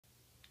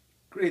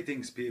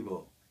Greetings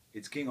people,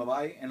 it's King of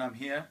I and I'm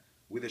here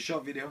with a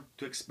short video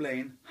to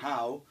explain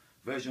how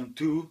version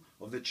 2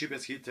 of the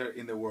cheapest heater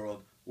in the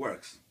world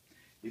works.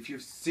 If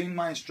you've seen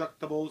my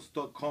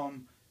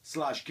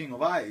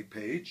instructables.com/kingofi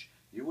page,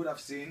 you would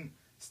have seen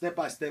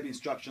step-by-step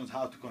instructions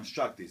how to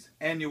construct this,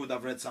 and you would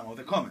have read some of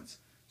the comments.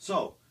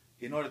 So,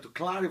 in order to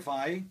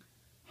clarify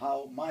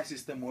how my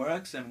system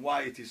works and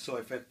why it is so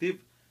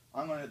effective,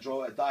 I'm going to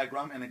draw a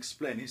diagram and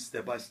explain it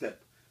step by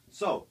step.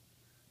 So,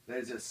 there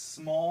is a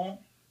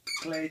small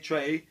clay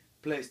tray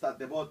placed at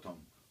the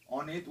bottom.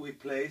 On it we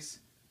place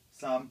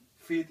some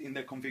feet in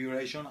the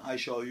configuration I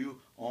show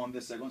you on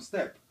the second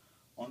step.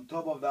 On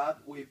top of that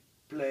we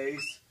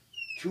place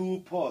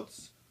two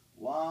pots,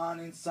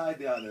 one inside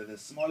the other, the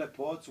smaller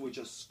pots which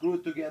are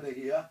screwed together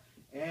here,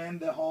 and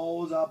the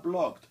holes are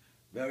blocked.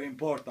 Very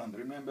important,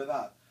 remember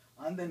that.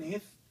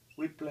 Underneath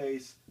we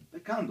place the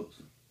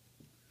candles.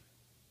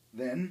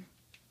 Then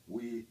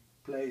we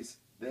place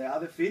the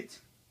other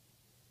feet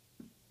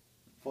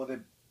for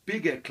the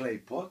bigger clay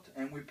pot,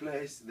 and we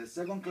place the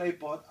second clay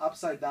pot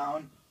upside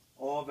down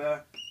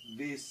over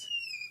these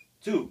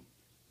two.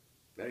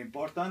 Very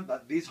important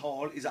that this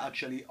hole is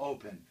actually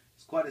open.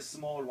 It's quite a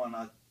small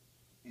one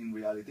in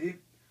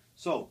reality.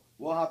 So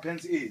what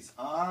happens is,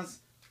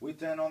 as we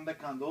turn on the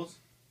candles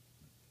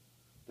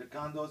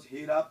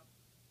heat up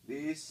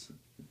these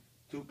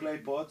two clay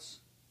pots,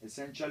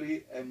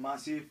 essentially a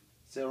massive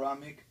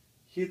ceramic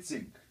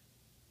heatsink.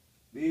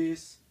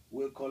 This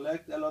will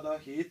collect a lot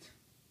of heat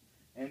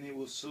and it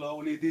will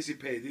slowly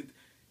dissipate it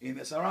in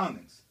the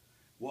surroundings.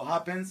 What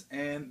happens,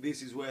 and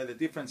this is where the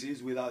difference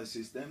is with other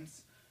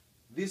systems,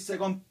 this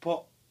second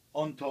pot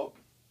on top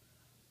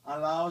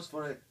allows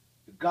for a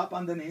gap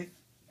underneath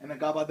and a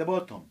gap at the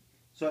bottom.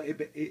 So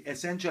it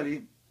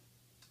essentially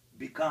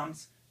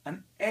becomes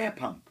an air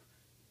pump,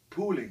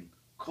 pulling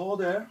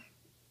cold air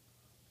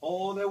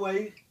all the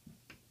way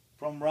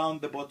from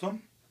round the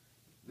bottom,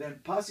 then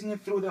passing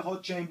it through the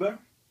hot chamber,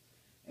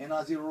 and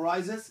as it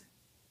rises,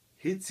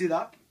 heats it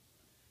up,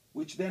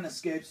 which then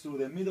escapes through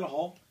the middle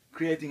hole,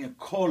 creating a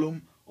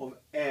column of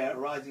air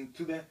rising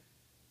to the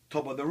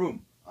top of the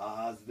room.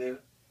 As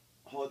the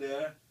hot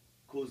air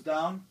cools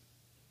down,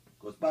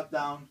 goes back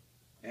down,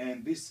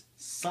 and this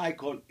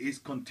cycle is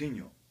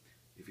continual.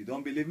 If you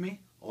don't believe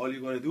me, all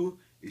you gotta do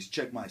is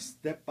check my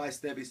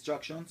step-by-step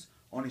instructions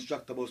on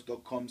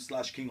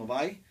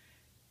instructables.com/kingofi.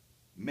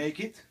 Make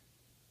it,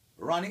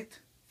 run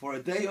it for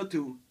a day or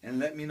two, and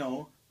let me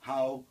know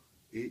how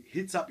it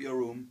heats up your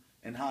room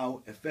and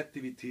how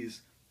effective it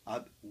is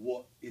at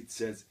what it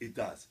says it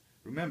does.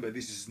 Remember,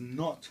 this is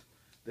not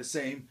the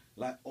same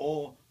like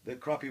all the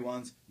crappy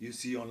ones you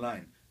see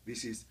online.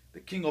 This is the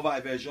King of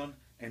I version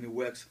and it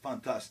works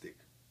fantastic.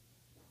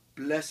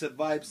 Blessed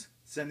vibes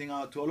sending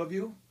out to all of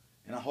you,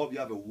 and I hope you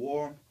have a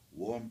warm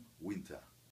winter.